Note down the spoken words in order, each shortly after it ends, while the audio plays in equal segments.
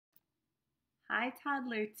Hi,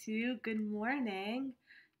 Toddler 2. Good morning.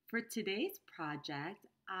 For today's project,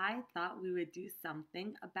 I thought we would do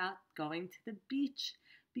something about going to the beach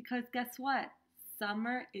because guess what?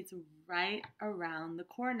 Summer is right around the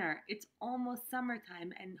corner. It's almost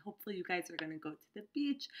summertime, and hopefully, you guys are going to go to the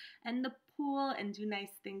beach and the pool and do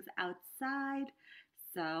nice things outside.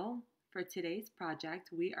 So, for today's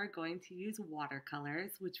project, we are going to use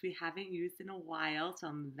watercolors, which we haven't used in a while, so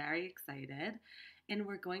I'm very excited. And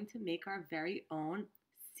we're going to make our very own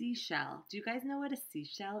seashell. Do you guys know what a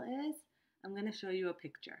seashell is? I'm going to show you a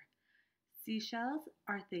picture. Seashells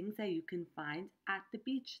are things that you can find at the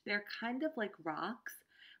beach. They're kind of like rocks,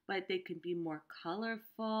 but they can be more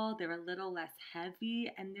colorful. They're a little less heavy,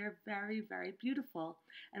 and they're very, very beautiful.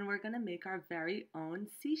 And we're going to make our very own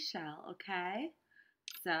seashell, okay?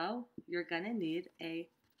 So you're going to need a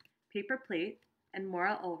paper plate, and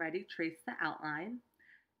Maura already traced the outline.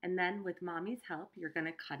 And then with Mommy's help, you're going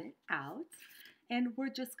to cut it out. And we're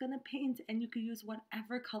just going to paint, and you can use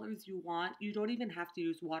whatever colors you want. You don't even have to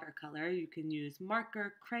use watercolor. You can use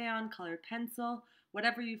marker, crayon, colored pencil,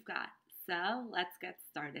 whatever you've got. So let's get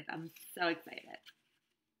started. I'm so excited.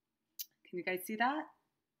 Can you guys see that?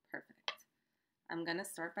 Perfect. I'm going to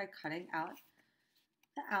start by cutting out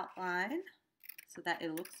the outline so that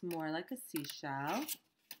it looks more like a seashell.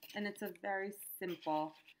 And it's a very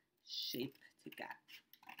simple shape to get.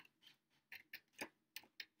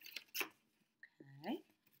 Okay,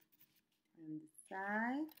 on the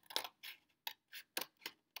side.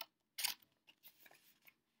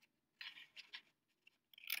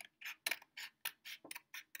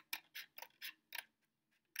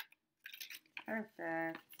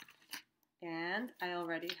 Perfect. And I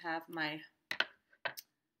already have my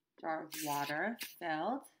jar of water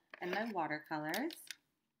filled and my watercolors.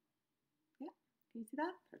 Yeah, can you see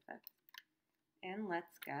that? Perfect. And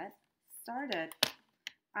let's get started.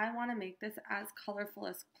 I want to make this as colorful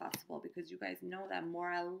as possible because you guys know that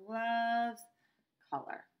Maura loves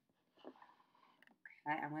color.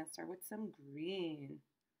 Okay, I'm going to start with some green.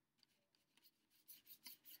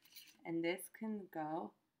 And this can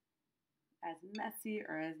go as messy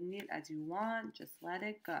or as neat as you want. Just let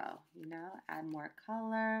it go, you know, add more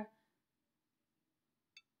color.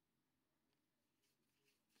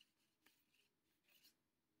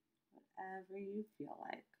 Whatever you feel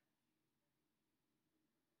like.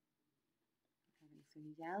 Adding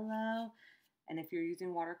some yellow. And if you're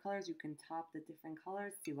using watercolors, you can top the different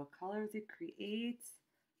colors, see what colors it creates.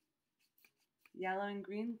 Yellow and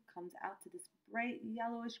green comes out to this bright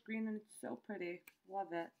yellowish green, and it's so pretty. Love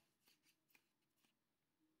it.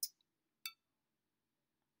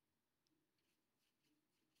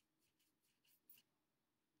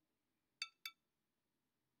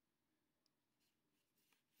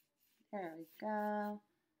 There we go.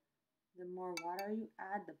 The more water you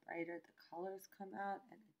add, the brighter the colors come out,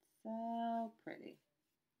 and it's so pretty.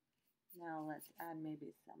 Now let's add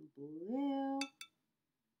maybe some blue.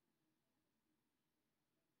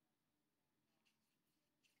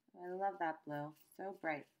 I love that blue, so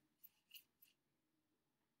bright.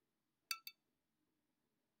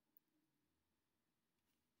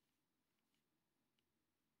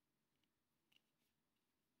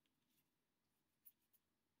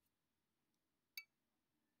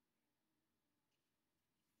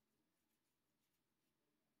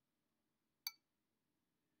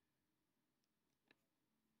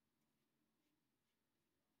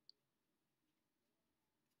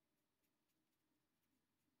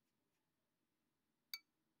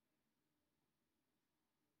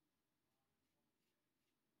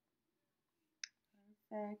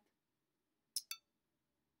 Perfect.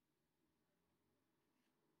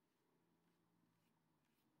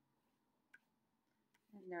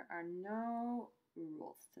 And there are no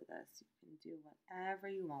rules to this. You can do whatever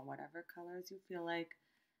you want, whatever colors you feel like.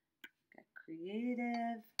 Get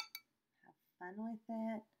creative, have fun with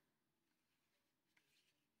it.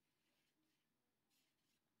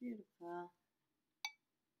 Beautiful.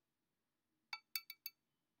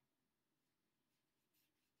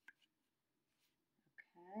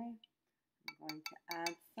 Okay, I'm going to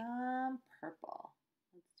add some purple.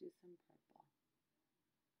 Let's do some purple.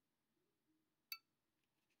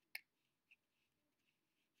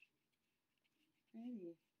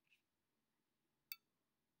 Pretty.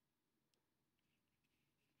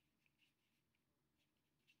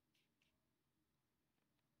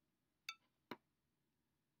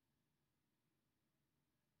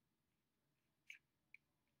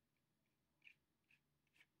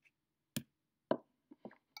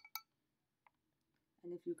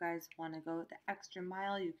 And if you guys want to go the extra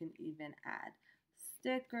mile, you can even add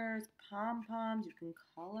stickers, pom-poms. You can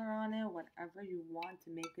color on it, whatever you want to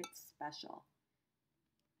make it special.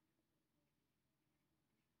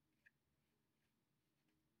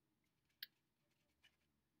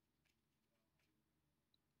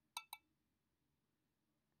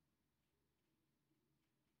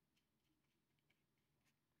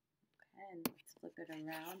 flip it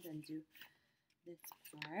around and do this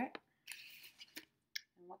part.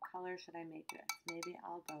 And what color should I make this? Maybe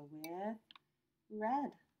I'll go with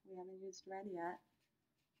red. We haven't used red yet.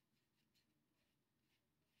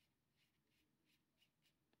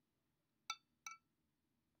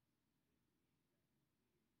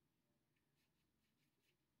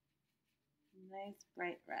 Nice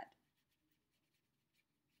bright red.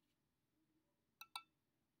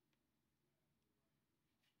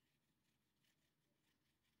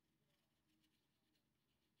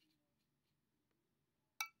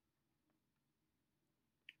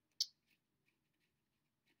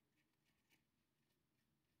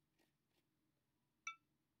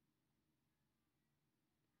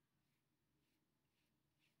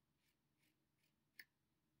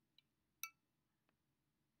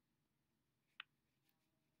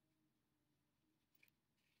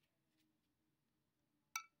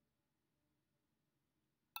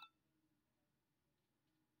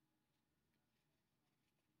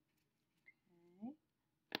 Okay.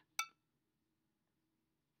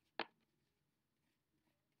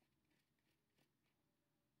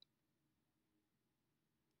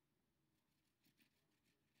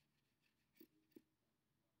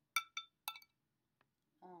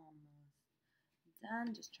 Almost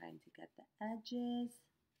done. Just trying to get the edges.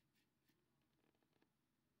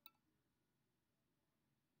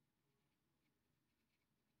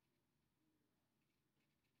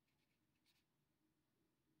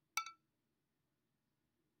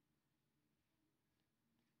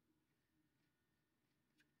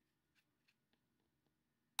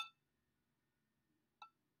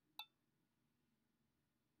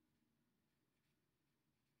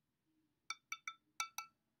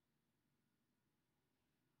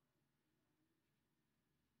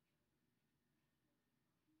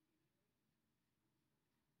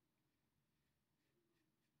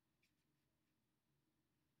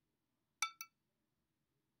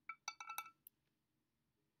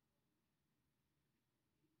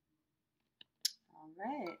 All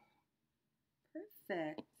right.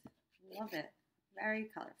 Perfect. Love it. Very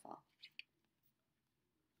colorful.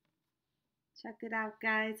 Check it out,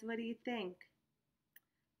 guys. What do you think?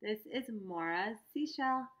 This is Mora's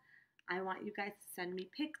seashell. I want you guys to send me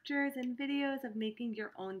pictures and videos of making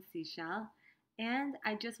your own seashell. And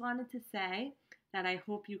I just wanted to say that I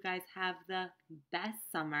hope you guys have the best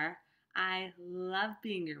summer. I love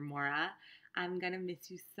being your Mora. I'm going to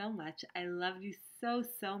miss you so much. I love you so,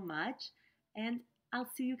 so much. And I'll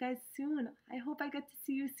see you guys soon. I hope I get to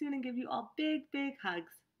see you soon and give you all big, big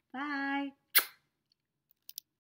hugs. Bye.